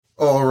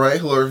right,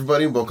 hello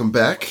everybody, welcome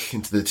back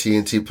into the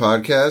TNT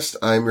podcast.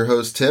 I'm your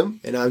host, Tim.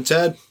 And I'm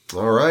Ted.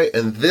 All right,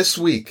 and this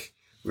week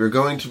we're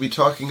going to be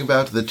talking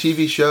about the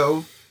TV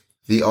show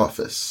The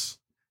Office.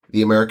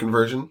 The American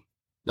version,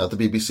 not the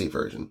BBC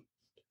version.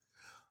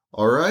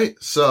 All right,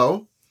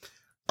 so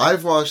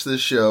I've watched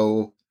this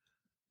show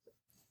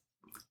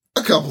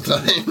a couple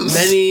times.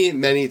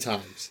 Many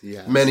times,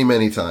 yeah.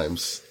 Many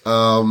times.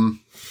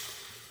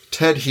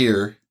 Ted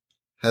here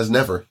has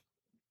never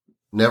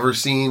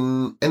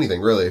seen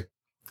anything, really.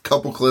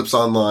 Couple clips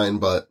online,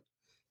 but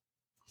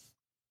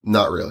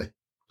not really.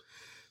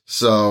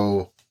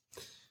 So,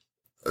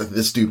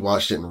 this dude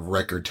watched it in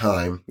record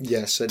time.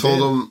 Yes, I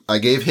Told him, I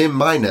gave him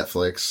my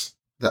Netflix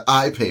that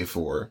I pay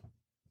for.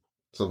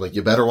 So I'm like,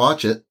 you better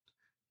watch it.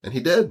 And he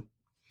did.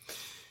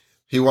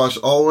 He watched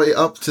all the way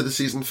up to the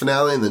season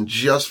finale, and then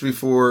just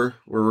before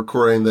we're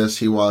recording this,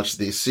 he watched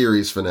the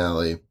series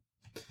finale.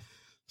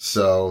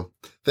 So,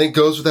 I think it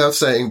goes without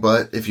saying,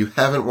 but if you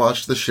haven't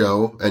watched the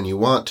show and you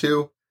want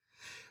to,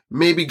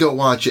 maybe go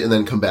watch it and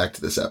then come back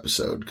to this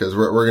episode, because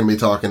we're going to be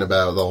talking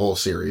about the whole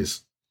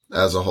series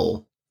as a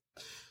whole.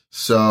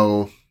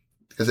 So,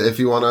 if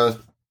you want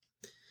to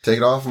take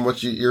it off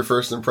and your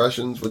first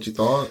impressions, what you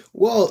thought?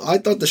 Well, I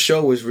thought the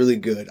show was really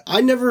good. I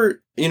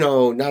never,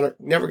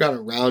 never got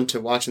around to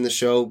watching the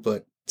show,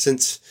 but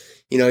since,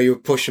 you were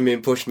pushing me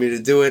to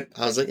do it,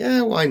 I was like,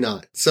 why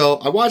not? So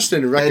I watched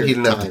it in record time. And he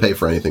didn't have to pay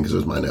for anything because it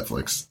was my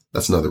Netflix.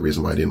 That's another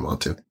reason why I didn't want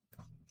to.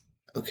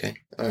 Okay.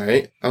 All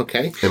right.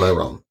 Okay. Am I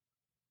wrong?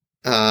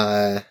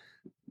 I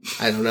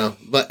don't know.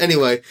 But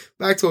anyway,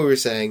 back to what we were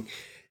saying.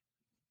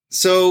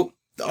 So,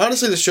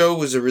 honestly, the show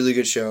was a really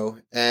good show,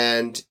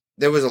 and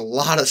there was a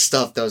lot of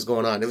stuff that was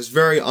going on. It was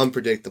very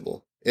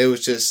unpredictable. It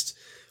was just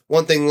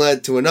one thing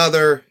led to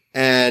another,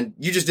 and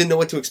you just didn't know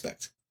what to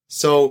expect.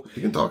 So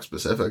you can talk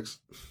specifics.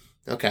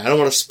 Okay, I don't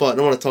want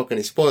to talk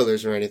any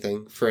spoilers or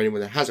anything for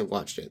anyone that hasn't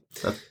watched it.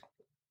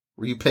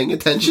 Were you paying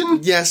attention?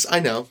 Yes, I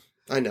know.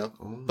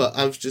 But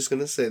I was just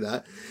going to say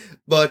that.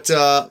 But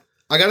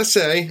I got to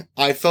say,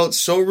 I felt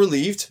so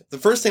relieved. The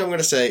first thing I'm going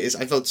to say is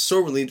I felt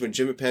so relieved when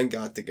Jim and Pam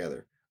got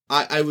together.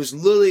 I was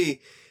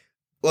literally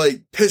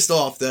pissed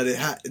off that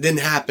it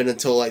didn't happen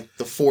until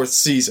the fourth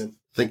season.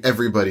 I think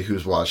everybody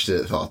who's watched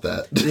it thought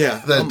that.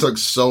 Yeah. That it took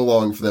so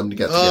long for them to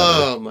get together.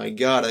 Oh my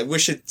God. I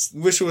wish it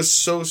was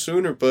so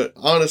sooner, but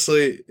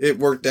honestly, it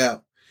worked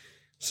out.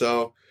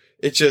 So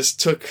it just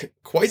took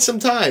quite some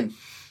time.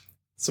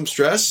 Some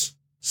stress,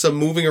 some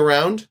moving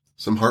around.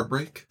 Some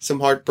heartbreak.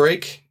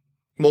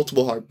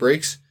 Multiple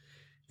heartbreaks.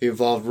 It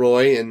involved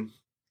Roy and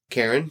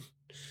Karen.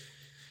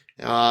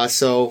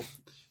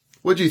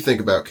 What do you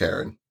think about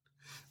Karen?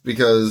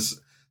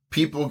 Because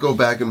people go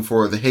back and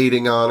forth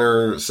hating on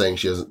her, saying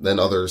she doesn't, then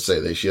others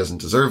say she doesn't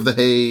deserve the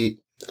hate.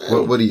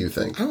 What do you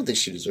think? I don't think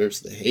she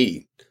deserves the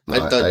hate. No,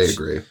 I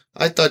agree.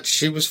 I thought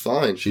she was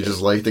fine. She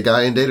just liked a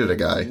guy and dated a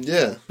guy.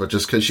 Yeah. But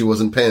just because she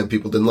wasn't Pam,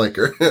 people didn't like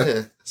her.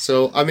 Yeah.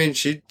 So, I mean,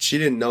 she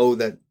didn't know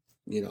that,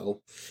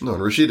 No, and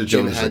Rashida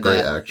Jones is a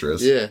great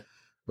actress. Yeah.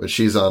 But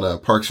she's on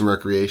Parks and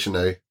Recreation.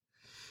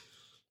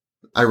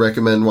 I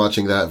recommend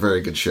watching that.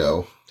 Very good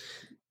show.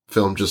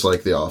 Filmed just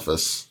like The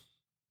Office.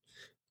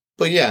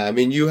 But yeah, I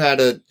mean, you had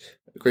a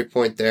great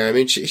point there. I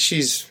mean,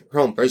 she's her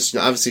own person.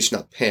 Obviously, she's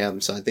not Pam,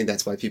 so I think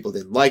that's why people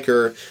didn't like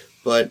her.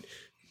 But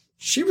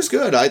she was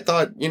good. I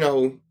thought,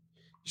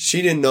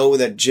 she didn't know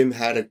that Jim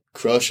had a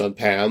crush on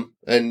Pam,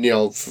 and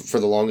for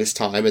the longest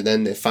time, and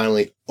then it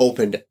finally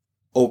opened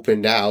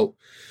out.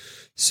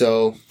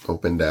 So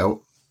opened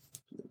out.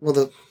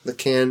 Well, the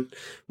can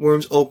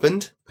worms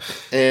opened,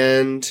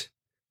 and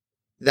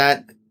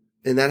that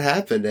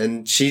happened,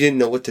 and she didn't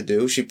know what to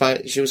do. She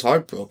was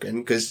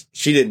heartbroken because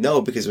she didn't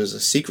know, because it was a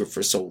secret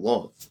for so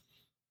long.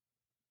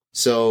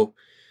 So,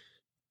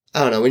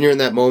 I don't know, when you're in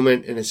that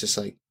moment and it's just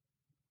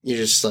you're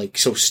just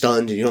so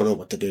stunned and you don't know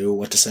what to do,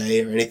 what to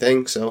say or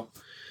anything. So,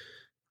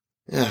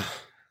 yeah.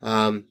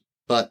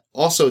 But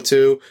also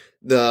too,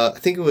 I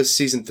think it was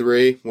season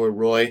 3 where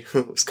Roy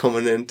was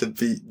coming in to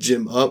beat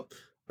Jim up,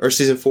 or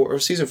season 4 or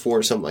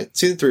something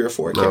season 3 or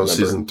 4. I can't remember.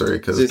 Season 3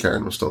 because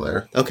Karen was still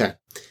there. Okay.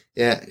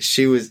 Yeah,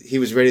 he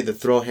was ready to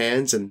throw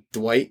hands, and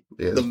Dwight,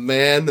 the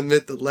man, the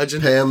myth, the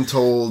legend. Pam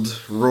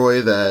told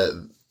Roy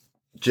that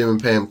Jim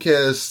and Pam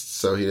kissed,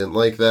 so he didn't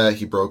like that.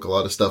 He broke a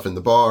lot of stuff in the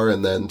bar,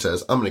 and then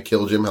says, I'm going to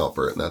kill Jim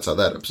Halpert, and that's how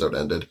that episode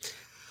ended.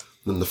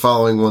 Then the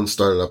following one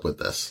started up with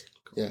this.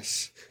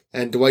 Yes.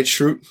 And Dwight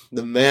Schrute,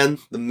 the man,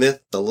 the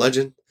myth, the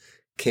legend,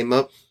 came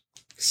up,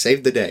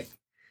 saved the day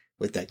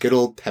with that good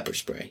old pepper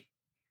spray.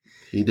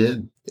 He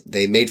did.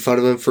 They made fun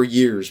of him for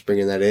years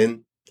bringing that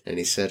in, and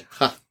he said,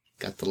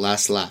 got the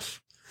last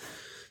laugh.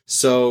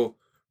 So,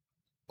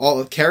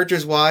 all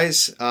characters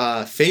wise,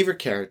 favorite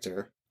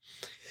character.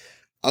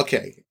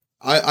 Okay,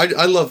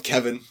 I love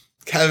Kevin.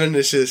 Kevin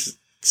is just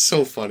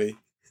so funny.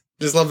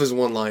 Just love his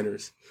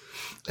one-liners.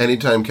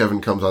 Anytime Kevin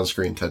comes on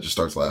screen, Ted just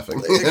starts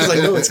laughing. Because I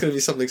know it's going to be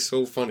something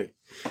so funny.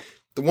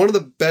 One of the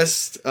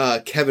best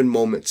Kevin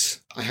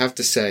moments, I have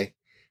to say,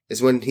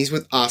 is when he's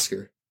with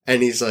Oscar,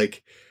 and he's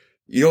like,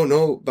 you don't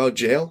know about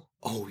jail?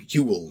 Oh,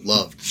 you will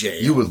love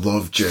jail. You would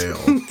love jail.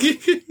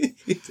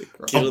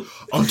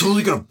 I'm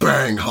totally gonna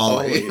bang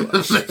Holly.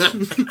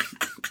 Oh,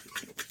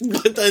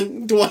 but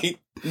then Dwight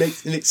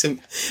makes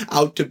him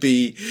out to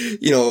be,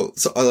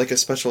 like a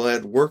special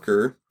ed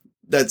worker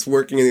that's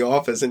working in the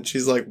office, and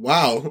she's like,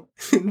 wow,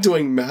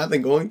 doing math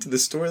and going to the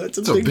store, that's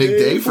a big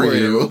day for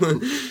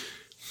you.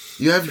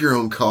 You have your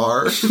own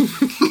car.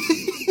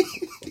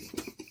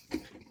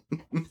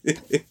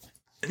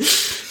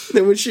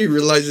 Then when she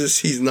realizes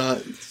he's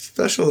not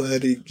special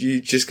ed,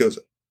 he just goes,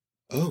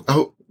 oh.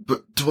 Oh,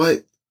 but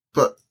Dwight,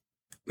 but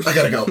I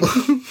gotta go.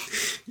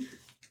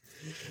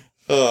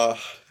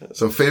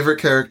 So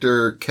favorite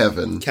character,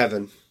 Kevin.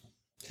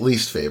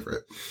 Least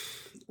favorite.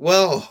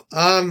 Well,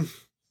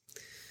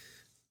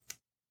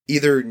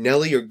 either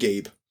Nelly or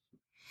Gabe.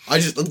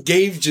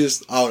 Gabe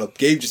just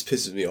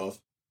pisses me off.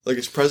 Like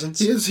his presence.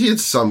 He had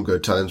some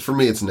good times. For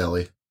me, it's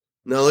Nelly.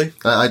 Nelly?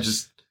 I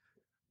just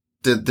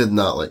did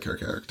not like her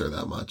character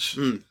that much.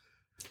 Mm.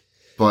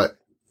 But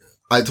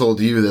I told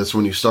you this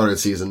when you started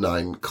season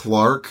 9.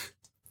 Clark,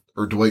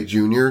 or Dwight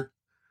Jr.,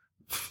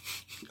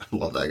 I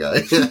love that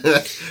guy.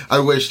 I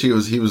wished he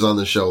was on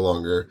the show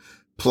longer.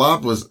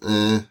 Plop was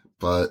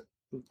but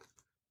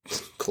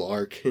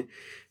Clark.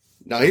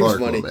 No, he was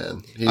funny.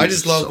 Man. I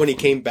just love when he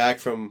came back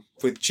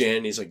with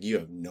Jan. He's like, you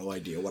have no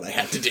idea what I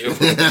had to do.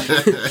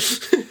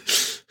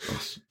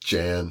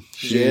 Jan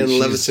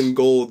Levison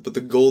gold, but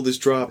the gold is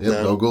dropped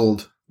now. No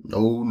gold.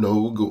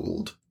 No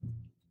gold.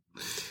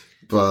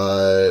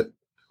 But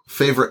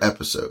favorite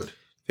episode?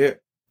 Yeah,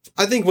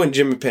 I think when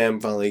Jim and Pam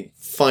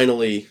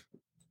finally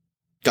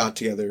got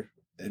together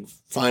and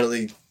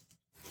finally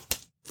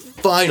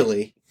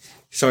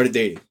started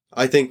dating.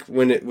 I think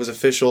when it was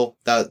official,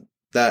 that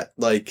I was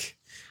like,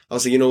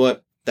 you know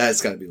what?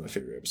 That's got to be my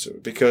favorite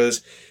episode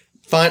because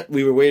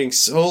we were waiting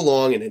so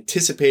long and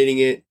anticipating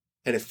it,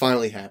 and it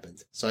finally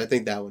happened. So I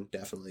think that one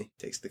definitely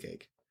takes the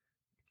cake.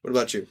 What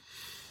about you?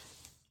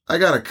 I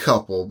got a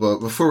couple, but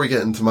before we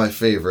get into my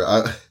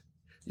favorite,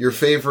 your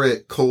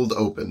favorite cold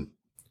open,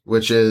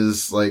 which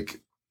is like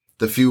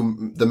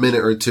the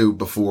minute or two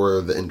before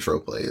the intro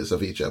plays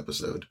of each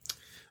episode.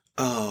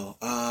 Oh,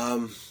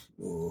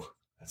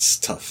 that's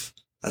tough.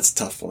 That's a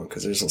tough one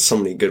because there's so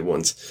many good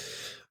ones.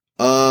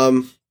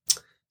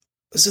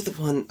 Was it the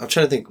one? I'm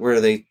trying to think where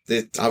they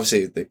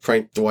obviously they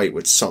pranked Dwight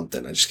with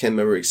something. I just can't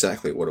remember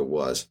exactly what it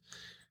was.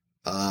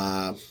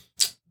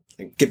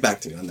 Get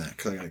back to me on that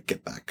because I gotta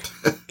get back.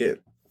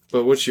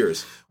 But what's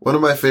yours? One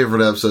of my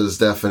favorite episodes is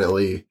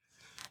definitely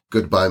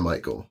Goodbye,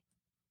 Michael.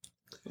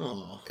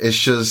 Oh, it's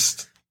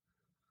just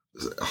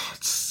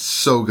it's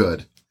so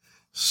good,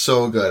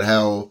 so good.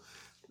 How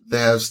they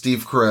have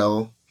Steve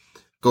Carell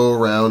go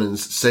around and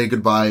say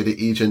goodbye to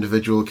each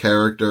individual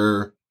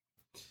character.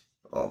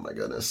 Oh my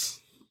goodness.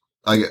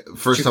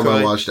 First time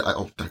I watched it,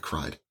 I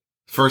cried.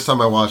 First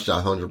time I watched it,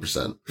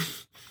 100%.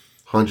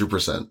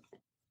 100%.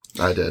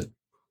 I did.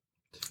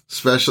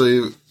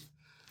 Especially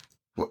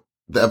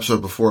the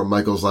episode before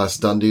Michael's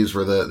Last Dundies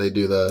where they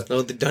do the...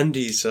 Oh, the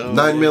Dundies.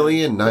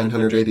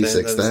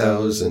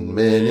 9,986,000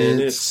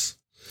 minutes.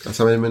 That's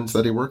how many minutes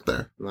that he worked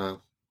there.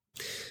 Wow.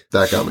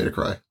 That got me to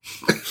cry.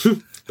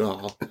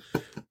 Oh.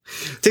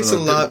 Takes a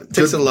lot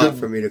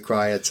for me to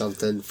cry at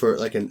something for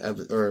like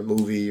or a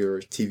movie or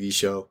a TV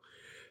show.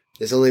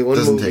 There's only one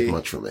movie. Doesn't take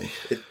much for me.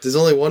 There's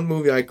only one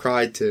movie I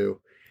cried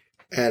to,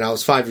 and I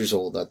was 5 years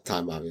old at the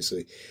time,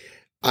 obviously.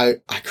 I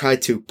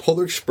cried to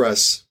Polar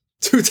Express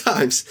 2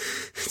 times.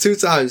 2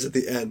 times at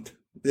the end.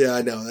 Yeah,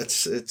 I know.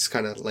 It's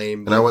kind of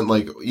lame. And I went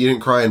like, you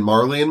didn't cry in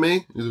Marley and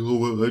Me? He's like, oh,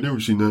 well, I've never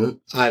seen that.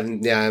 I've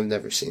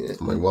never seen it.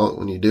 I'm like, well,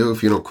 when you do,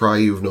 if you don't cry,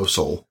 you have no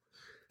soul.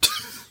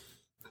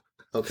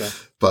 Okay.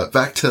 But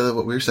back to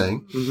what we were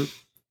saying. Mm-hmm.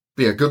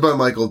 But yeah, Goodbye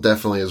Michael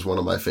definitely is one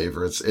of my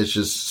favorites. It's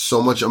just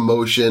so much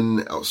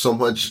emotion, so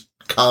much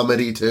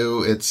comedy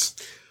too. It's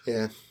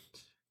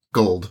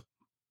gold.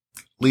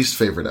 Least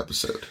favorite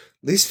episode.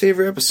 Least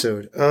favorite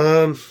episode.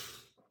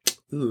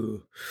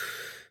 Good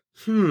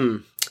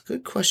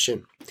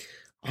question.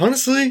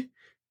 Honestly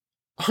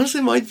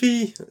might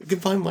be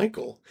Goodbye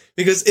Michael.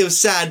 Because it was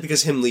sad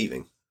because him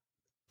leaving.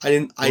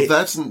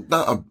 That's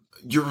not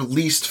your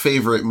least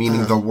favorite,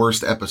 meaning the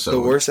worst episode.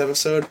 The worst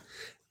episode?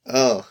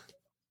 Oh.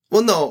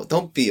 Well, no,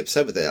 don't be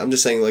upset with it. I'm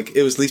just saying, like,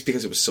 it was least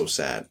because it was so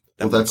sad.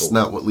 That's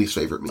not what least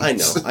favorite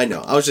means. I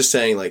know. I was just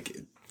saying, like,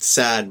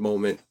 sad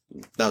moment.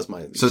 That was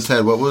my least. So,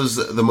 Ted, what was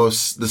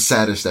the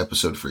saddest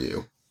episode for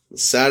you? The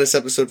saddest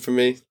episode for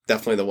me?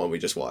 Definitely the one we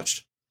just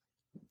watched.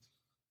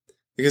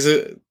 Because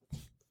oh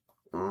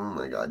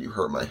my god, you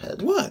hurt my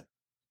head. What?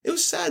 It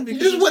was sad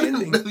because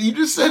you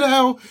just said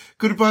how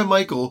Goodbye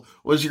Michael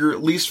was your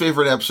least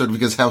favorite episode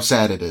because how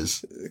sad it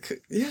is.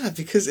 Yeah,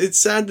 because it's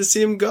sad to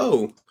see him go.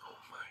 Oh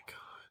my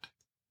god.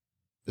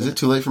 Is it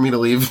too late for me to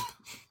leave?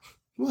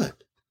 What?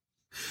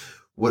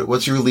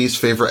 What's your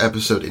least favorite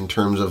episode in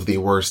terms of the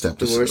worst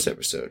episode? The worst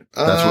episode.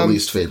 That's what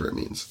least favorite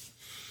means.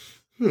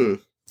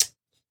 Good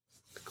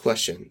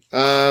question.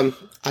 I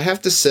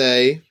have to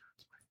say...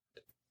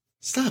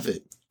 Stop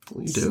it.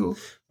 We do.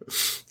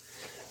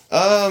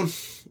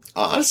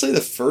 Honestly,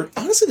 the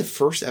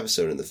first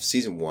episode in the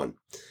season 1.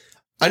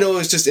 I know it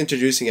was just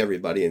introducing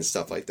everybody and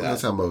stuff like that.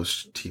 That's how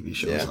most TV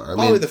shows are. I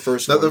probably the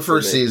first one. The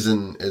first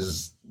season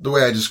is, the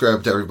way I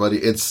described to everybody,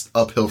 it's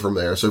uphill from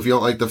there. So if you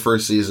don't like the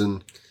first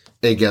season,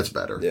 it gets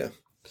better. Yeah.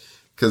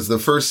 Because the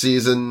first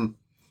season,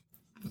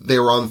 they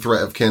were on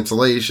threat of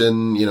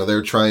cancellation. You know,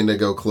 they're trying to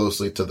go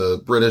closely to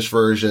the British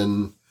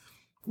version.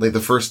 Like,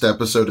 the first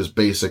episode is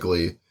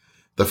basically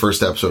the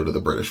first episode of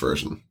the British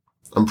version.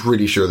 I'm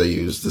pretty sure they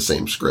used the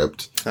same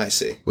script. I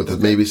see.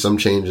 With maybe some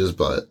changes,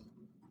 but...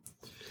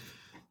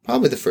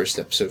 Probably the first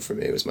episode for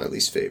me was my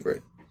least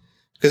favorite.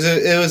 Because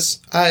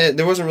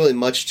there wasn't really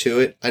much to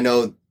it. I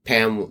know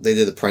Pam, they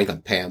did a prank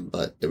on Pam,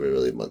 but there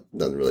was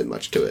nothing really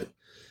much to it.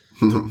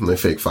 They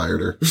fake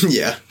fired her.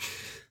 Yeah.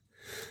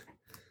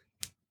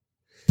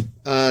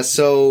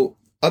 So,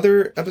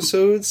 other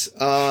episodes,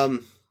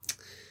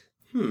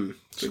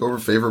 Let's go over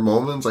favorite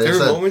moments. Like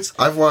favorite moments?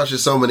 I've watched it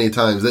so many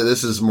times that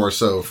this is more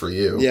so for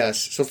you. Yes.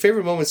 So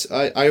favorite moments,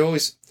 I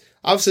always,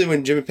 obviously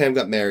when Jim and Pam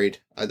got married,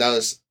 that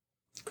was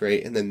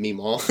great. And then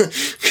Meemaw,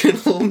 good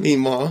old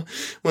Meemaw,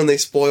 when they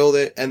spoiled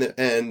it.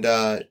 And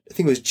I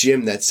think it was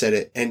Jim that said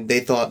it, and they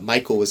thought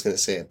Michael was going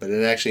to say it, but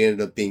it actually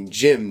ended up being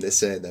Jim that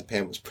said that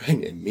Pam was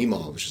pregnant. And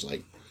Meemaw was just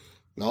like,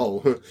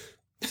 no.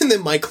 And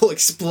then Michael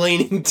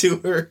explaining to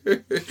her.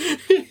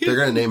 They're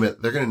going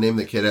to name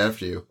the kid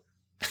after you.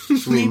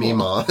 You mean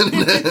Meemaw.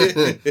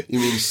 You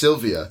mean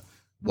Sylvia.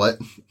 What?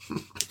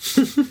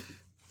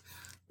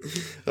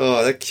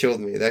 Oh, that killed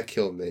me.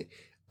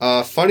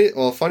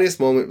 Funniest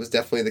moment was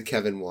definitely the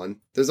Kevin one.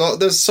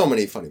 There's so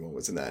many funny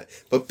moments in that.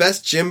 But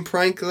best Jim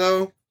prank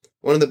though,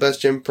 one of the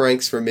best Jim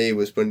pranks for me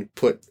was when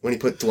he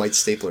put Dwight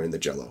Stapler in the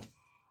Jell-O.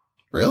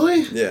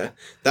 Really? Yeah.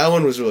 That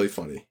one was really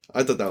funny.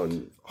 I thought that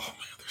one... Oh my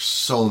God, there's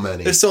so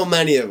many. There's so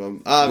many of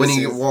them.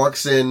 Obviously. When he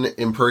walks in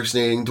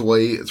impersonating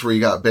Dwight, it's where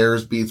you got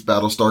Bears beats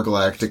Battlestar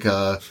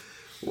Galactica.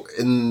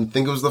 And I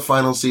think it was the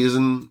final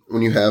season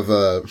when you have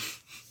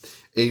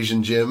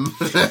Asian Jim.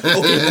 Okay,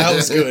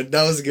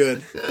 that was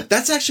good.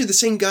 That's actually the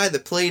same guy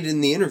that played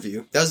in The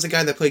Interview. That was the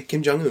guy that played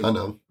Kim Jong-un. I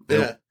know.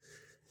 Yeah.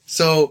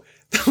 So,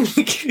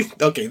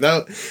 okay,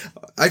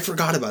 I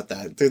forgot about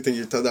that.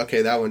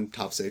 Okay, that one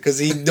tops it. Because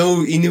he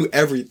knew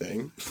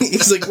everything.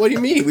 He's like, what do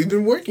you mean? We've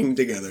been working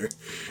together.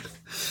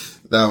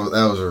 That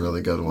was a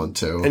really good one,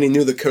 too. And he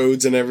knew the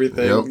codes and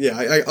everything. Yep.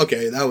 Yeah,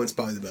 okay, that one's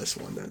probably the best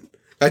one then.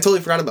 I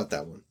totally forgot about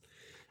that one.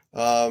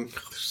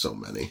 There's so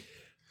many.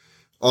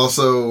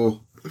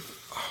 Also, what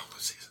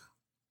season?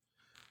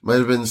 Might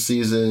have been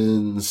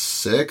season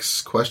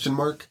 6, ?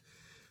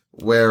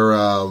 Where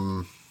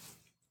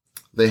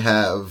they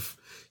have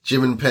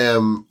Jim and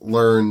Pam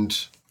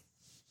learned...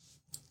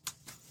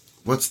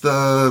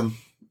 Why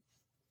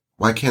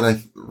can't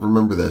I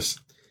remember this?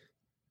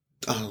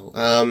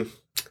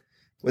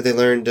 Where they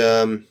learned...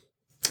 I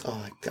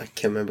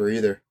can't remember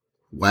either.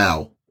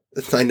 Wow.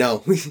 I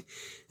know.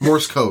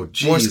 Morse code.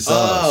 Jesus.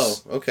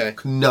 Okay.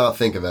 Could not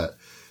think of that.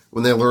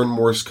 When they learned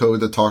Morse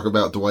code to talk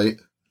about Dwight,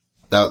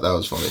 that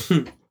was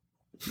funny.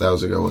 That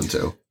was a good one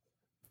too.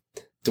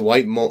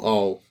 Dwight,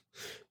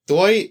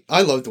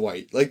 I love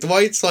Dwight. Like,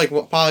 Dwight's like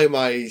probably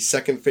my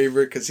second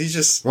favorite because he's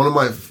just... One of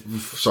my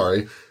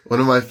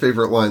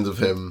favorite lines of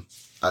him,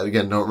 I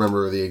again don't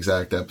remember the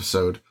exact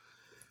episode,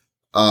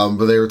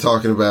 but they were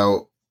talking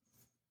about,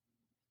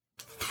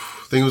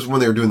 I think it was when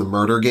they were doing the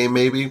murder game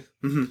maybe.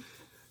 Mm-hmm.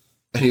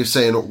 And he was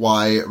saying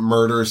why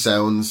murder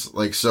sounds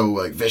like so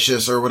like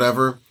vicious or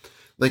whatever.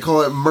 They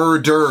call it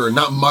murder,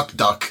 not muck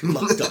duck.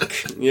 Muck duck.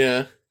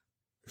 Yeah.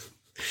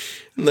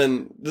 And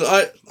then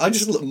I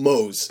just love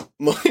Mose.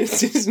 Mose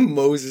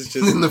is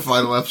just in the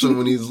final episode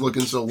when he's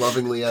looking so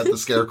lovingly at the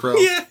scarecrow.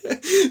 Yeah.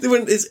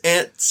 When his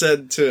aunt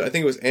said to, I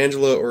think it was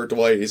Angela or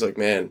Dwight, he's like,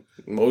 man,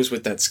 Mose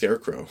with that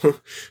scarecrow.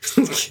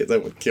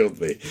 That one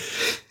killed me.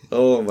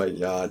 Oh my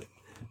God.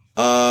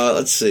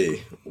 Let's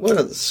see. What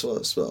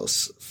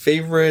else?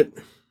 Favorite?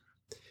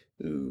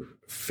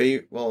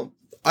 Well,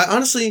 I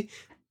honestly,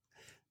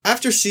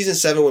 after season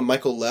 7 when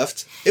Michael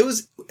left, I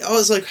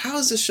was like, how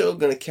is this show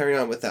going to carry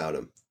on without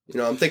him? You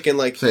know, I'm thinking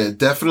like... So it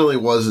definitely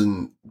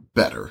wasn't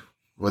better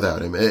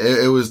without him.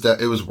 It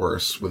was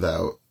worse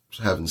without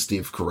having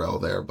Steve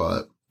Carell there,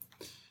 but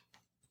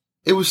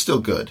it was still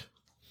good.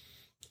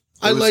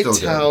 I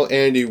liked how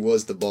Andy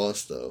was the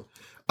boss, though.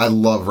 I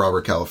love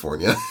Robert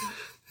California.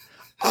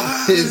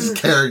 His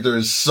character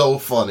is so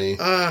funny.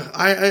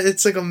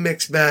 It's like a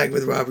mixed bag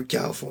with Robert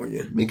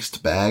California.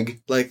 Mixed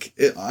bag? Like,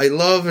 I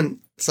love and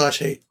 /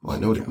 hate. Well, I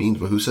know what it means,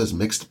 but who says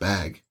mixed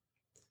bag?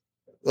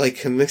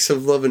 Like a mix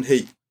of love and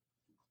hate.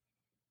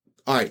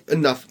 Alright,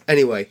 enough.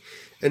 Anyway,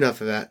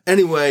 enough of that.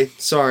 Anyway,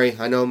 sorry,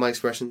 I know my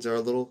expressions are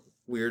a little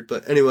weird,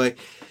 but anyway,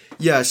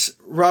 yes,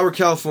 Robert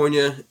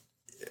California,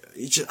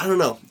 I don't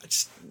know, I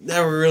just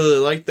never really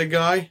liked the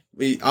guy.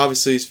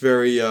 Obviously, he's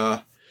very,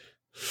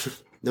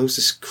 knows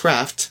his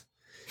craft.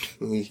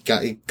 He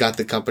got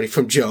the company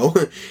from Joe,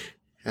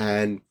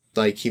 and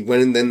like he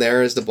went in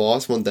there as the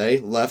boss one day,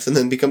 left, and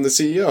then become the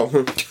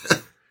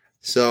CEO.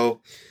 So,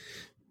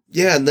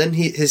 yeah, and then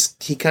he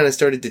kind of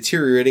started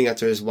deteriorating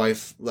after his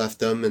wife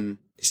left him, and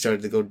he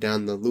started to go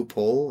down the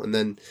loophole, and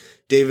then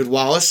David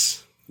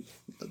Wallace,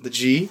 the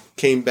G,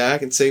 came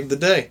back and saved the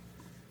day.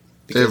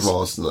 David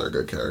Wallace is another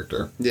good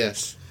character.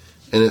 Yes.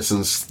 In it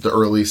since the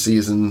early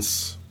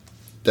seasons.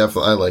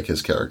 Definitely, I like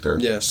his character.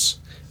 Yes.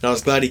 And I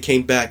was glad he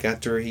came back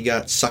after he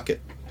got Suck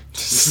It.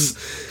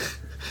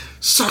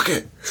 Suck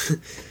it!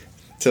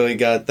 Till he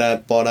got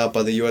that bought out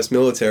by the U.S.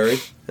 military,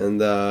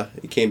 and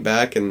he came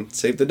back and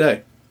saved the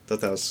day. Thought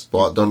that was...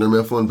 Bought Dunder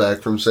Mifflin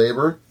back from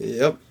Sabre.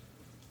 Yep.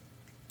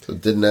 So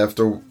didn't have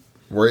to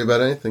worry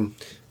about anything.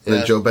 And Yeah.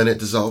 then Joe Bennett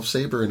dissolved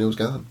Sabre and it was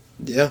gone.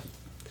 Yeah.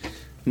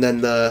 And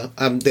then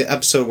the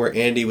episode where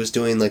Andy was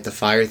doing like the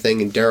fire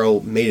thing and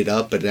Daryl made it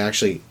up, but it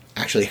actually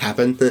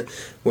happened,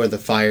 where the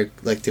fire,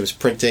 like, it was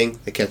printing.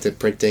 They kept it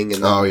printing.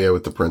 And Oh, yeah,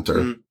 with the printer.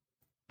 Mhm.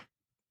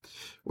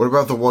 What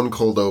about the one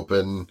cold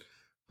open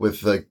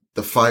with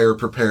the fire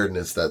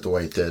preparedness that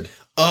Dwight did?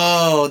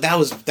 Oh, that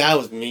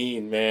was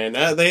mean, man.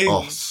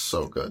 Oh,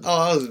 so good.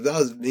 That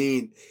was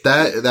mean.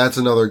 That's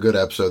another good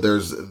episode.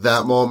 There's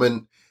that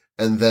moment,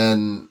 and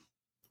then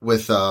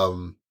with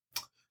when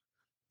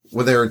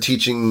they were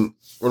teaching,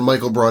 when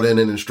Michael brought in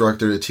an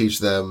instructor to teach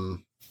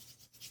them.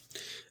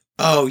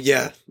 Oh,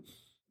 yeah.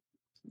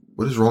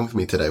 What is wrong with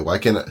me today? Why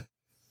can't I?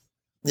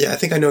 Yeah, I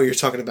think I know what you're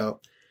talking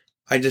about.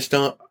 I just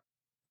don't...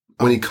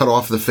 When he cut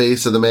off the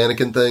face of the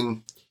mannequin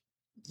thing?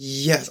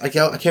 Yes, I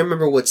can't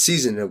remember what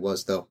season it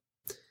was, though.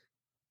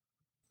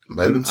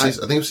 Might have been I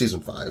think it was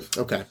season 5.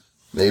 Okay.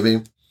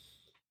 Maybe.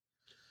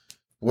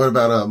 What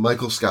about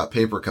Michael Scott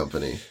Paper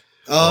Company?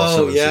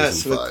 Oh, in yes,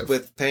 season 5.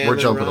 with Pam We're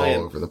and jumping Ryan.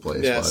 all over the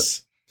place.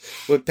 Yes,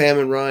 with Pam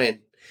and Ryan.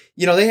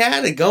 You know, they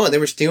had it going. They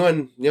were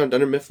stealing,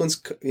 Dunder Mifflin's,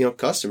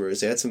 customers.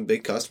 They had some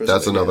big customers. But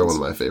that's another one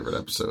of my favorite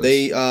episodes.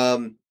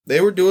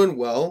 They were doing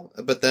well,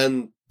 but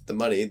then the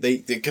money, they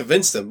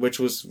convinced them, which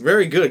was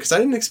very good, because I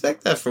didn't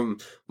expect that from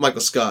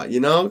Michael Scott,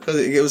 because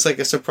it was like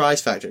a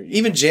surprise factor.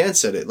 Even Jan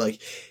said it,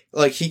 like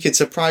he could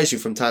surprise you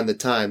from time to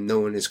time,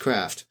 knowing his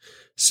craft.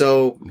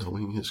 So,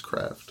 Knowing his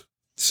craft.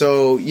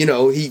 So,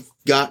 he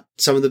got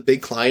some of the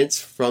big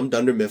clients from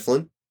Dunder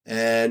Mifflin,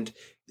 and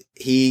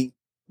he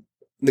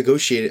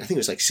negotiated, I think it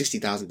was like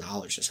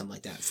 $60,000 or something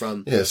like that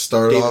from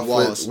started David off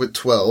Wallace. with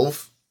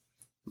 12,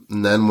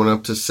 and then went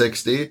up to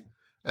 60,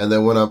 and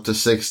then went up to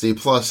 60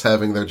 plus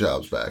having their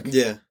jobs back.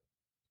 Yeah.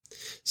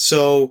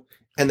 So,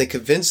 and they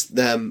convinced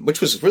them, which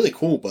was really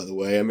cool, by the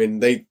way. I mean,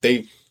 they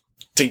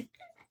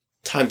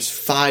times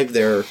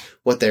 5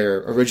 what their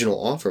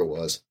original offer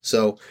was.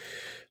 So,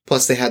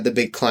 plus they had the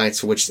big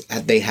clients, which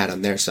they had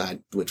on their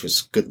side, which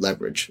was good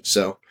leverage.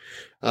 So,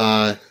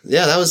 that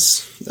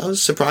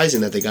was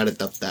surprising that they got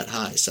it up that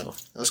high. So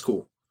that was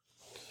cool.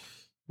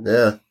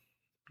 Yeah.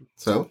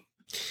 So?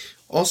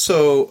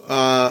 Also,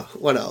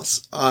 what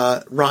else?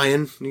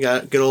 Ryan, you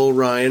got good old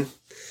Ryan.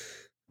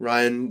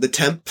 Ryan, the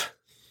temp.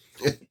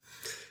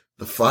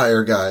 The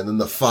fire guy, and then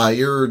the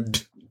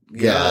fired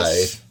guy.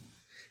 Yes.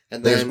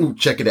 And There's, then,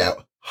 check it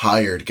out.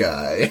 Hired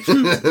guy.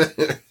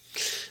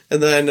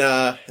 and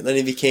then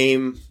he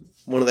became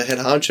one of the head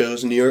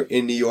honchos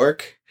in New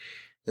York,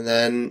 and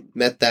then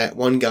met that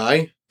one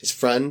guy, his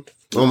friend.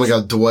 Oh my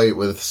god, Dwight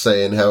with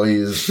saying how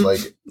he's like,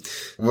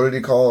 what did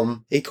he call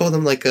him? He called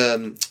him like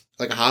a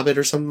hobbit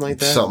or something like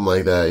that. Something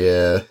like that,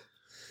 yeah.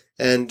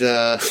 And,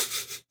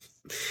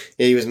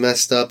 he was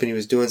messed up and he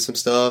was doing some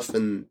stuff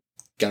and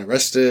got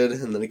arrested,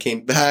 and then he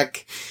came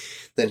back.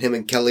 Then him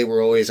and Kelly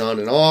were always on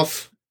and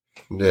off.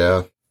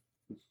 Yeah.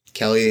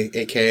 Kelly,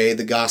 aka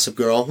the Gossip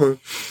Girl.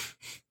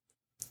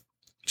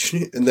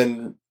 And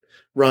then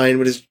Ryan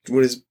with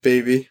his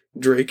baby,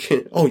 Drake.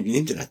 Oh, you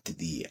named it after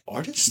the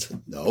artist?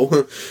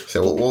 No.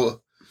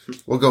 So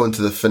we'll go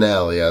into the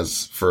finale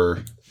as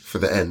for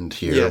the end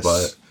here, Yes.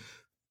 but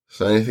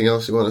so anything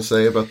else you want to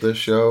say about this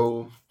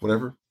show?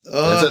 Whatever.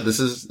 That's it. This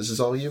is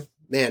all you?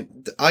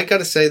 Man, I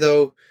gotta say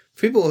though,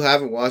 for people who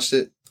haven't watched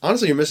it,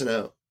 honestly, you're missing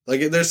out.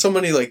 Like, there's so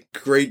many like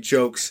great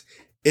jokes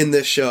in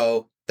this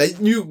show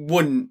that you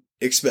wouldn't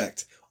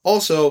expect.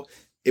 Also,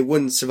 it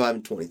wouldn't survive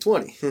in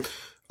 2020.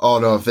 Oh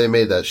no, if they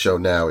made that show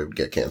now, it would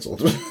get canceled.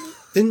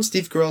 Didn't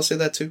Steve Carell say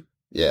that too?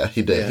 Yeah,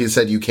 he did. Yeah. He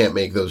said you can't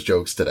make those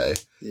jokes today.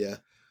 Yeah.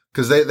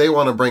 Because they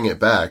want to bring it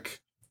back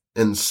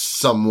in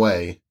some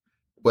way.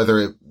 Whether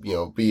it,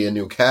 be a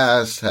new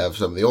cast, have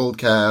some of the old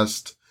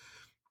cast.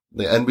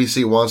 The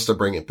NBC wants to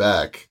bring it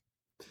back.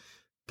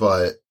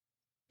 But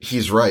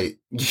he's right.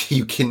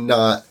 You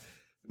cannot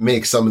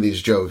make some of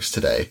these jokes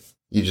today.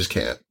 You just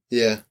can't.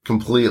 Yeah.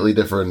 Completely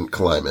different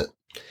climate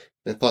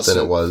And plus, than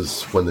it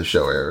was when the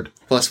show aired.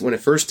 Plus, when it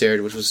first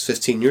aired, which was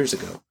 15 years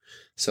ago.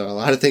 So a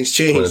lot of things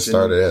changed. When it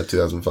started,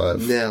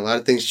 2005. Yeah, a lot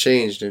of things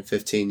changed in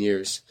 15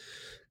 years.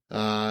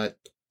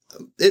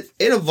 It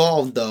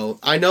evolved, though.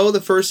 I know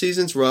the first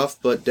season's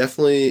rough, but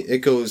definitely it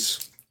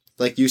goes,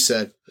 like you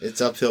said,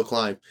 it's uphill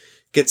climb.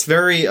 Gets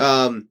very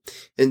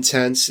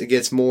intense. It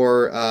gets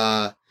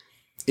more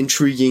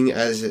intriguing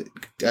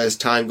as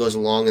time goes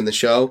along in the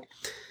show,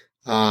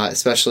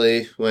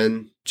 especially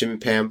when Jim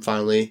and Pam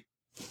finally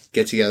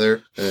get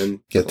together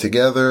and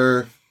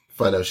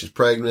find out she's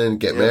pregnant,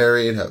 get Yeah.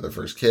 married, have their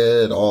first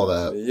kid, all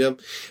that. Yep.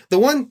 The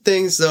one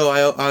things though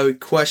I would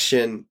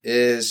question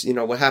is,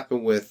 what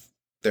happened with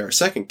their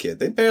second kid.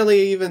 They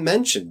barely even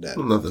mentioned that.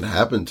 Well, nothing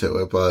happened to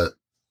it, but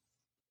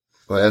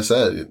like I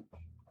said, it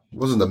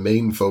wasn't the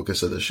main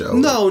focus of the show.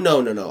 No.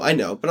 I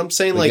know, but I'm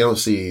saying you don't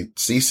see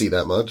Cece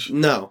that much.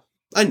 No,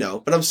 I know,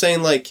 but I'm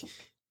saying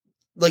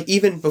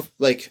even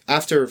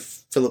after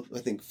Philip, I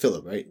think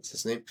Philip, right? It's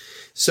his name.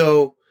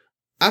 So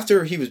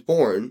after he was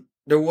born,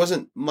 there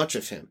wasn't much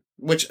of him,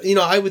 which,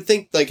 I would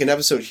think like an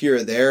episode here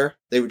or there,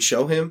 they would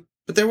show him,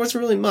 but there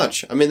wasn't really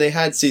much. I mean, they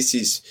had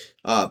Cece's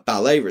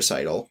ballet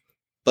recital,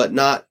 but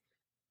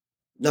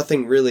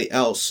nothing really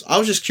else. I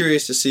was just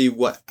curious to see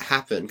what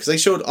happened, because they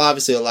showed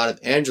obviously a lot of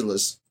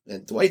Angela's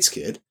and Dwight's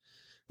kid,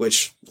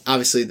 which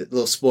obviously, the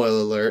little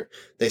spoiler alert,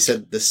 they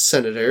said the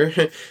senator,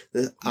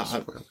 it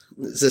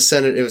was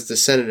the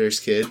senator's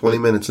kid. 20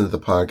 minutes into the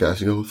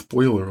podcast, you go,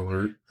 spoiler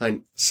alert.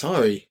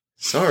 Sorry.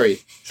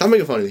 Stop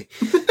making fun of me.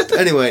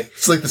 Anyway.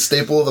 It's like the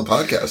staple of the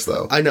podcast,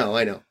 though. I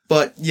know.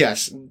 But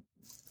yes,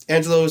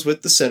 Angela was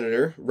with the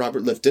senator,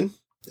 Robert Lifton,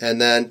 and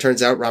then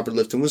turns out Robert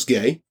Lifton was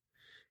gay,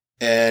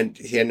 and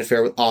he had an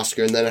affair with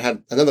Oscar, and then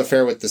had another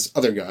affair with this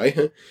other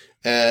guy.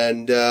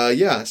 And,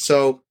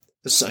 so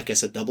it's, I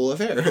guess, a double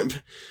affair.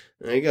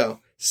 There you go.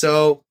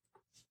 So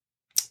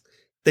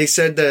they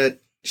said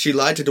that she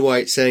lied to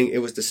Dwight saying it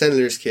was the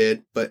senator's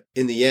kid, but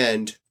in the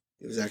end,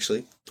 it was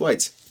actually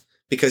Dwight's.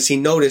 Because he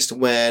noticed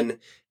when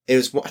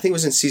I think it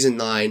was in season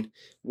 9,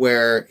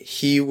 where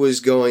he was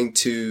going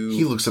to...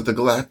 He looks at the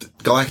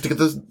Galactica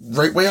the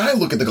right way I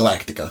look at the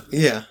Galactica.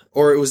 Yeah.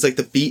 Or it was like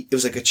the beat, it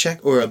was like a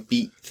check or a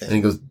beat thing. And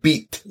he goes,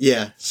 beat.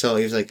 Yeah. So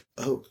he was like,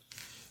 oh.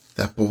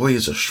 That boy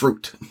is a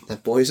shroot.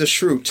 That boy's a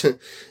shroot.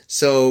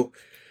 So,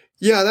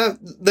 yeah,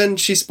 then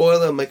she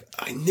spoiled it. I'm like,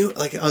 I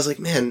was like,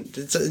 man,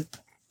 it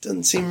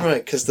doesn't seem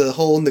right, because the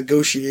whole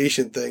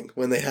negotiation thing,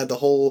 when they had the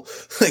whole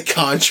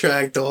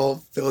contract all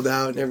filled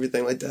out and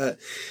everything like that.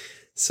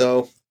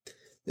 So,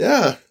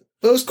 yeah,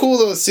 but it was cool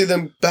though to see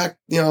them back,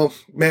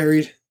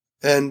 married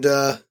and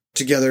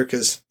together,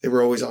 because they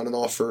were always on and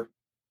off for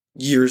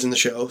years in the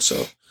show.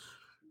 So,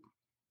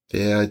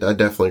 yeah, I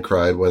definitely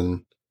cried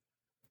when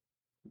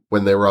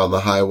they were on the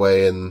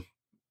highway and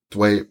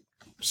Dwight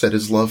said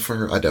his love for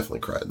her. I definitely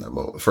cried in that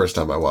moment. The first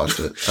time I watched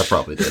it, I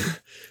probably did.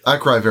 I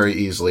cry very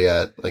easily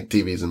at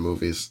TVs and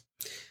movies.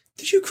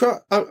 Did you cry?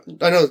 I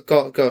know,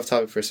 go off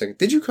topic for a second.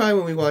 Did you cry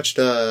when we watched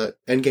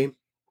Endgame?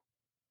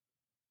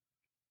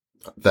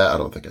 That I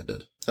don't think I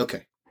did.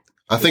 Okay.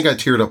 I think I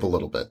teared up a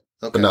little bit,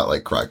 Okay. but not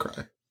like cry.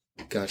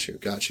 Got you.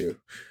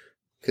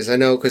 Because a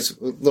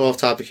little off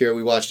topic here,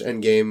 we watched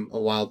Endgame a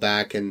while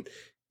back, and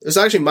it was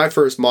actually my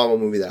first Marvel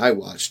movie that I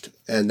watched,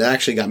 and that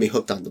actually got me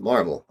hooked onto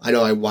Marvel. I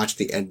know I watched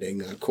the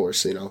ending, of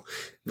course,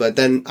 but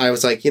then I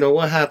was like,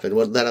 what happened?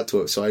 What led up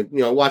to it? So I,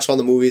 watched all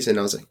the movies, and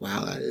I was like,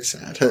 wow, that is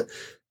sad.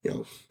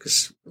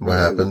 Because What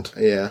happened?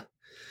 Yeah.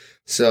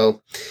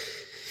 So,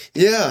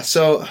 yeah.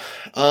 So,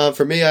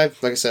 for me,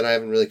 like I said, I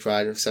haven't really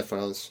cried except for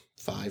when I was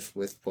 5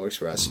 with Polar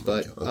Express.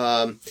 But,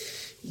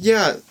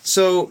 yeah.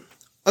 So,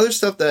 other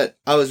stuff that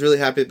I was really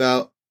happy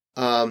about,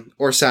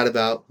 or sad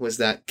about, was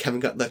that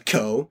Kevin got let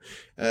go.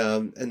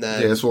 And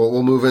then... Yes, well,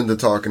 we'll move into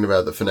talking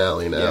about the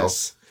finale now.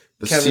 Yes.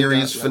 The Kevin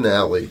series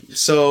finale.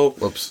 So...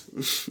 Whoops.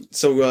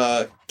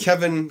 So,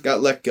 Kevin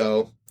got let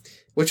go,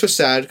 which was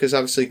sad, because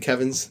obviously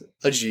Kevin's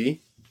a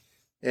G.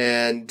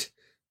 And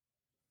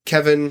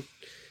Kevin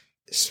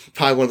is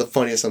probably one of the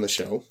funniest on the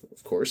show,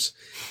 of course.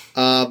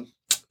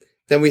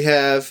 Then we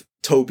have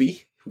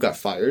Toby, who got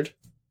fired.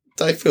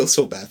 I feel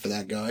so bad for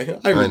that guy.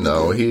 I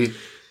know.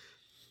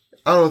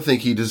 I don't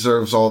think he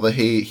deserves all the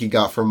hate he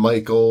got from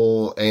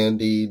Michael,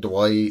 Andy,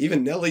 Dwight.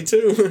 Even Nelly,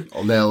 too.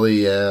 Oh,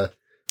 Nelly, yeah.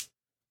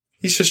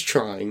 He's just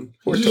trying.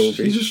 Poor Toby.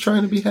 Toby. He's just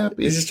trying to be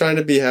happy. He's just trying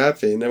to be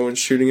happy, and everyone's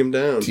shooting him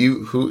down. Do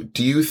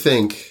you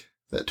think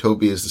that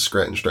Toby is the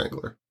Scranton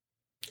Strangler?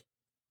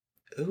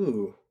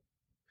 Ooh.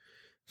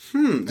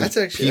 That's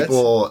actually...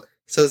 So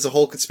there's a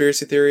whole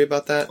conspiracy theory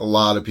about that? A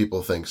lot of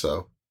people think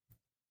so.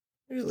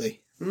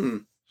 Really?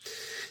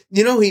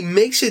 He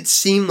makes it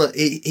seem like...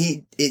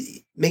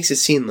 It makes it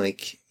seem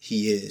like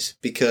he is,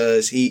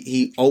 because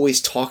he always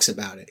talks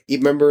about it. You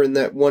remember in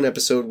that one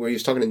episode where he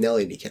was talking to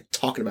Nelly and he kept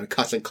talking about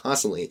it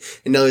constantly,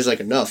 and Nelly's like,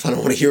 enough, I don't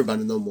want to hear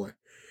about it no more.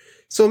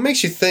 So it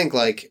makes you think,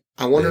 like,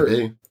 I wonder...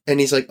 Maybe. And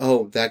he's like,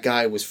 oh, that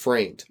guy was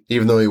framed.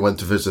 Even though he went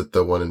to visit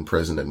the one in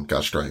prison and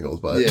got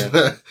strangled, but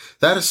yeah.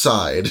 That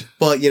aside.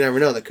 But you never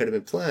know. That could have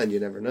been planned. You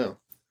never know.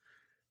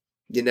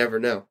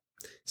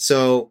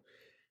 So,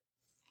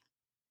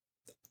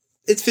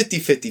 it's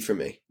 50-50 for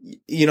me.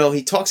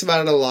 He talks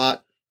about it a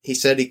lot. He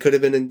said he could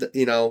have been,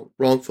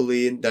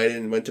 wrongfully indicted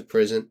and went to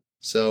prison.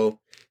 So,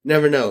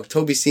 never know.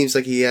 Toby seems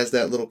like he has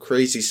that little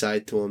crazy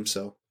side to him,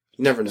 so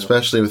you never know.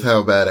 Especially with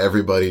how bad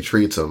everybody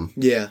treats him.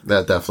 Yeah.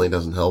 That definitely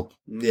doesn't help.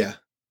 Yeah.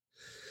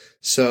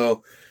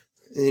 So,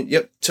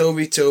 yep,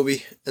 Toby.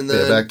 And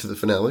then... back to the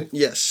finale?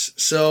 Yes.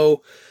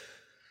 So,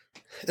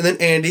 And then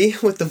Andy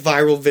with the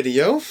viral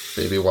video.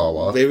 Baby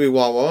Wawa. Baby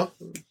Wawa.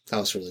 That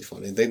was really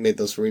funny. They made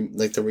those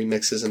like the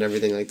remixes and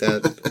everything like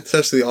that.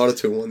 Especially the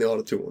Auto-Tune one. The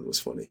Auto-Tune one was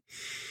funny.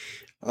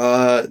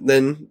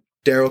 Then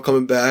Daryl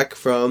coming back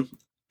from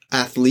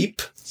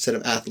Athleap instead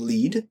of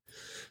Athlete.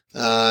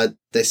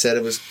 They said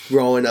it was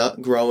growing.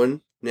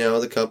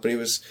 The company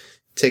was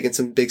taking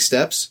some big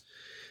steps.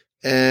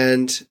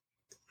 And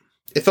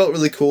it felt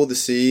really cool to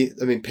see.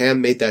 I mean,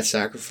 Pam made that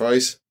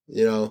sacrifice,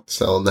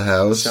 Selling the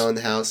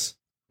house.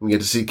 We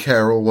get to see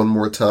Carol one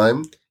more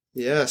time.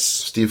 Yes.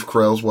 Steve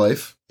Carell's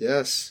wife.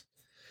 Yes.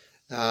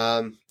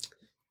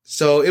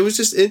 So it was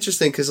just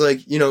interesting because,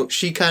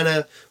 she kind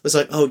of was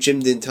like, oh,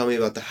 Jim didn't tell me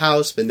about the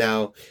house, but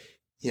now,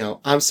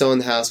 I'm selling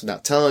the house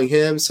without telling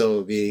him, so it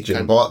would be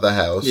Jim bought the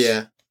house.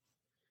 Yeah.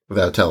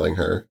 Without telling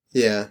her.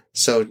 Yeah.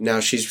 So now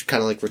she's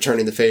kind of like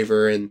returning the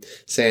favor and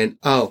saying,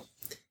 oh,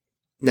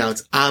 now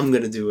I'm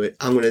going to do it.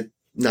 I'm going to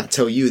not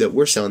tell you that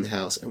we're selling the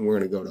house and we're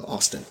going to go to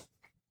Austin.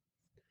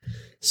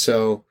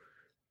 So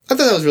I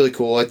thought that was really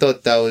cool. I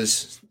thought that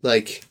was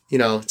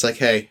it's like,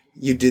 hey,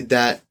 you did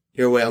that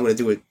your way. I'm going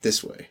to do it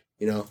this way,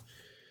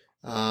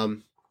 That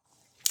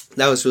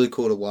was really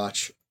cool to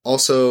watch.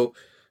 Also,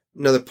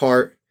 another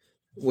part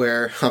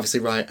where obviously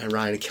Ryan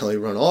and Kelly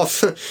run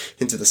off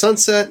into the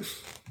sunset.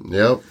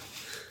 Yep.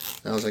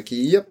 I was like,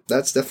 yep,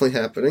 that's definitely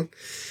happening.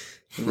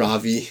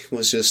 Ravi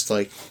was just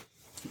like,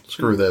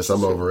 screw this,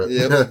 I'm over it.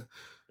 Yep.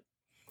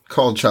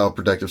 Called Child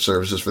Protective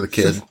Services for the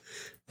kid.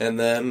 And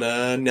then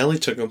Nellie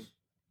took him.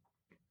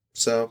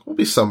 So we'll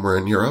be somewhere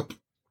in Europe.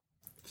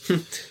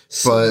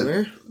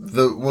 Somewhere.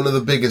 But one of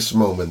the biggest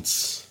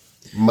moments,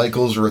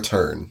 Michael's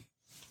return.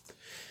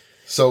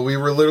 So we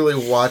were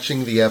literally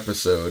watching the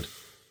episode,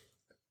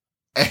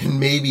 and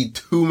maybe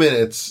 2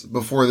 minutes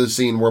before the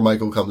scene where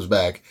Michael comes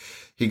back,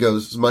 he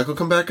goes, "Does Michael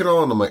come back at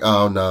all?" And I'm like,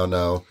 "Oh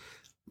no."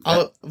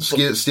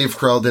 Steve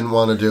Carell didn't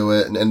want to do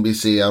it, and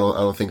NBC, I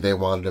don't think they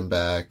wanted him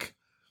back.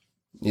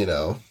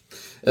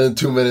 And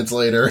 2 minutes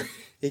later,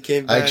 he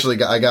came back.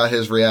 I got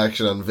his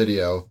reaction on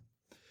video.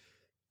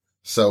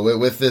 So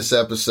with this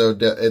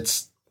episode,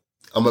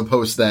 I'm gonna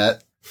post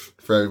that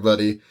for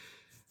everybody.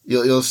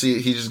 You'll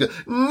see he just goes,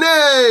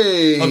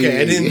 "Nay!"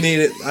 Okay, I didn't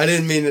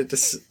mean it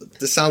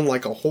to sound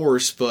like a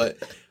horse, but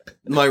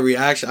my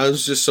reaction, I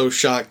was just so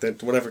shocked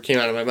that whatever came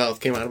out of my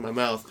mouth.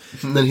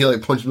 And then he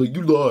punched me like,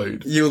 "You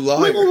lied." You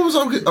lied. What was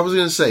I was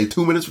gonna say?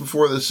 2 minutes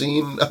before the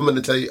scene, I'm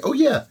gonna tell you, "Oh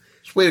yeah,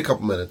 just wait a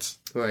couple minutes."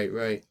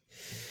 Right.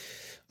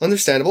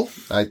 Understandable.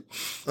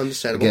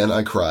 Understandable. Again,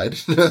 I cried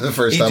the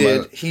first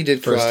time. He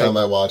did cry. First time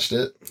I watched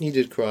it. He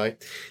did cry,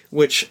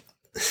 which,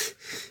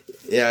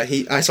 yeah,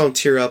 I saw him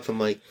tear up. I'm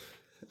like,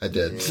 I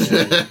did.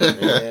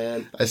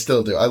 Man. I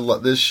still do. I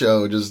love this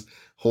show. Just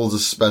holds a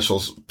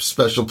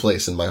special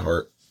place in my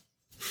heart.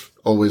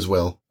 Always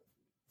will.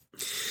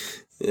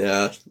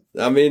 Yeah,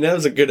 I mean that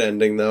was a good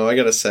ending, though. I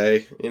gotta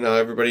say,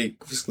 everybody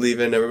was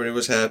leaving, everybody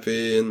was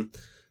happy, and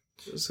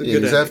it was a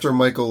good ending. After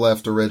Michael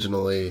left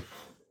originally,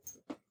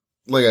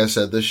 like I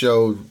said, the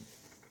show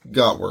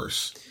got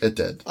worse. It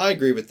did. I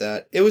agree with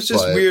that. It was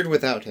just weird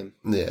without him.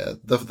 Yeah,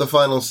 the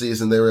final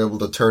season they were able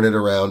to turn it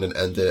around and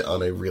end it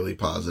on a really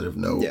positive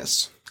note.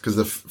 Yes, because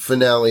the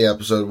finale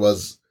episode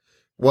was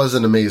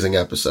an amazing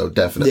episode.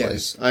 Definitely.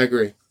 Yes, I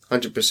agree,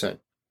 100%.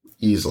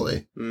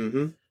 Easily.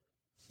 Mm-hmm.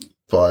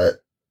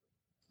 But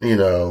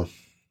it's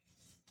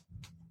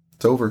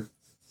over.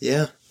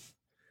 Yeah,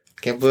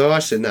 can't believe I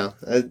watched it now.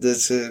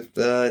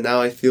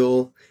 Now I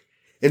feel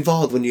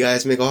involved when you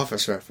guys make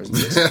Office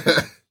references.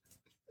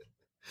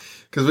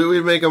 Because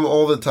we make them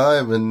all the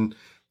time, and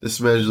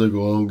this man's like,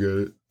 "Oh, I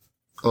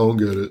don't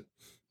get it.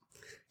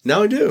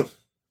 Now I do.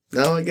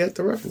 Now I get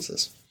the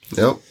references.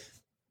 Yep.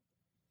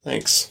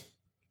 Thanks,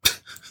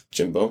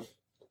 Jimbo.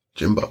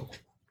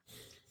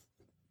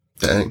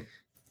 Dang.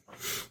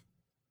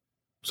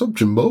 What's up,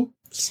 Jimbo?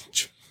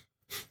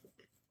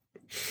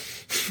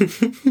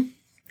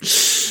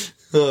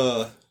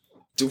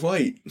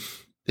 Dwight.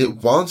 It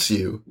wants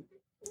you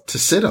to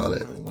sit on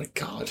it. Oh my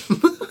God.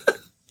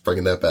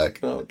 Bringing that back.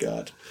 Oh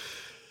God.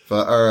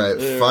 But all right,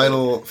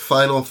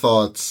 final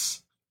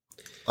thoughts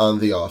on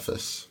The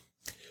Office.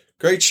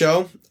 Great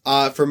show.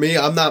 For me,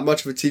 I'm not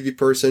much of a TV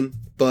person,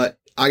 but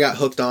I got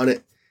hooked on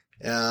it.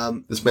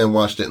 This man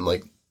watched it in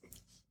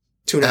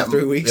 2.5,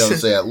 3 weeks. Yeah, I would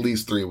say at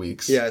least 3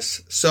 weeks.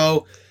 Yes.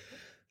 So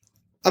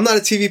I'm not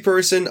a TV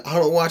person. I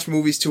don't watch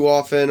movies too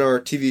often or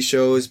TV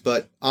shows,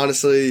 but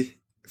honestly,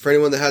 for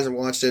anyone that hasn't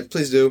watched it,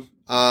 please do.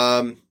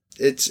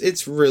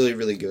 It's really,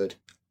 really good.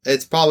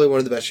 It's probably one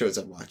of the best shows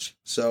I've watched.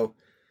 So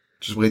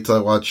just wait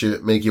till I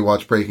make you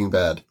watch Breaking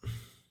Bad.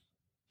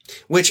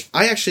 Which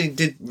I actually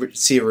did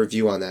see a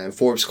review on that, and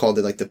Forbes called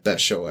it the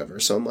best show ever.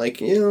 So I'm like,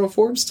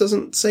 Forbes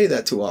doesn't say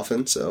that too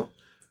often, so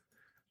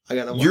I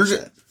gotta watch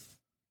that.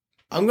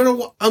 I'm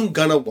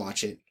gonna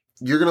watch it.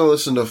 You're gonna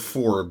listen to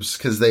Forbes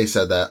because they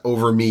said that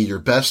over me, your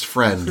best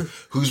friend,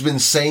 who's been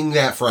saying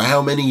that for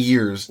how many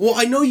years? Well,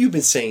 I know you've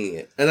been saying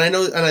it, and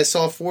I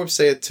saw Forbes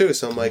say it too.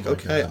 So I'm like,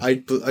 okay,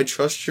 I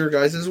trust your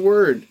guys'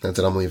 word. That's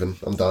it. I'm leaving.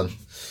 I'm done.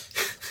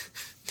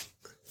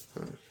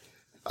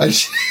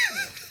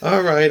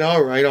 All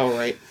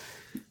right.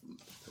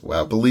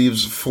 Wow,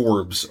 believes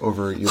Forbes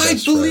over your I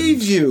best believe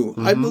friend. you.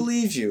 I Mhm.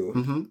 believe you.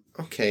 Mm-hmm.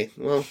 Okay,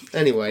 well,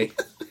 anyway.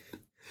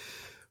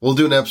 We'll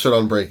do an episode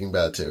on Breaking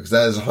Bad too, because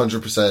that is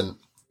 100%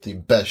 the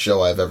best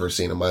show I've ever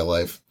seen in my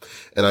life.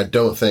 And I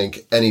don't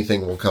think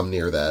anything will come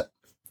near that.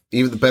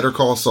 Even the Better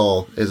Call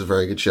Saul is a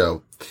very good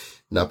show.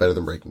 Not better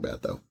than Breaking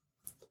Bad, though.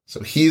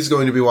 So he's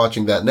going to be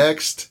watching that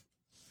next,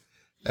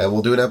 and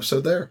we'll do an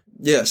episode there.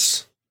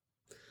 Yes.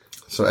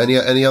 So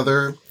any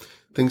other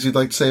things you'd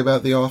like to say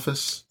about The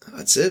Office?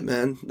 That's it,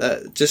 man.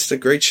 Just a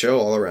great show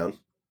all around.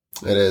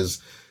 It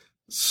is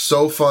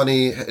so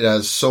funny. It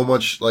has so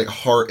much like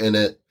heart in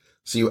it.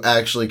 So you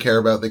actually care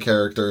about the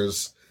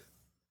characters.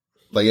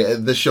 Like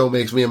this show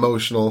makes me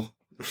emotional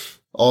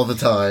all the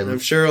time. I'm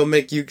sure it'll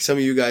make some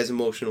of you guys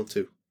emotional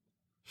too.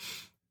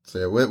 So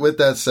yeah, with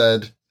that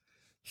said,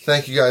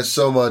 thank you guys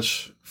so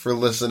much for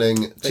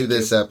listening to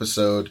this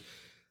episode.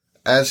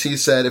 As he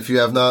said, if you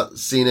have not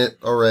seen it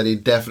already,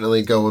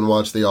 definitely go and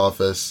watch The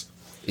Office,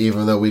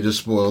 even though we just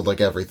spoiled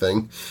like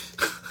everything.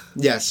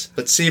 Yes,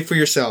 but see it for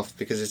yourself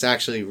because it's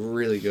actually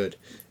really good.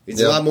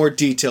 It's a lot more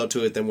detail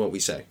to it than what we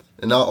say.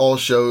 And not all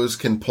shows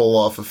can pull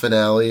off a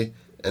finale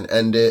and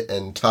end it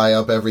and tie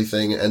up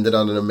everything and end it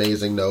on an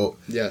amazing note.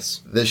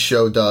 Yes. This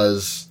show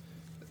does.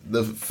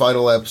 The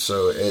final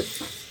episode,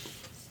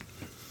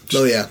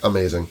 Oh, yeah.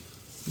 Amazing.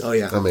 Oh,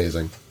 yeah.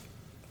 Amazing.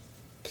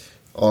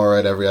 All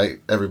right,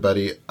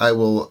 everybody.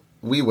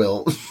 We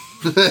will.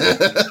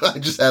 I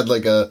just had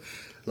like a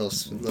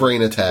little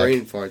brain attack.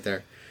 Brain fart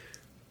there.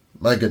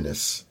 My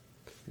goodness.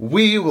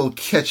 We will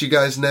catch you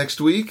guys next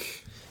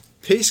week.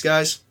 Peace,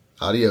 guys.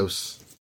 Adios.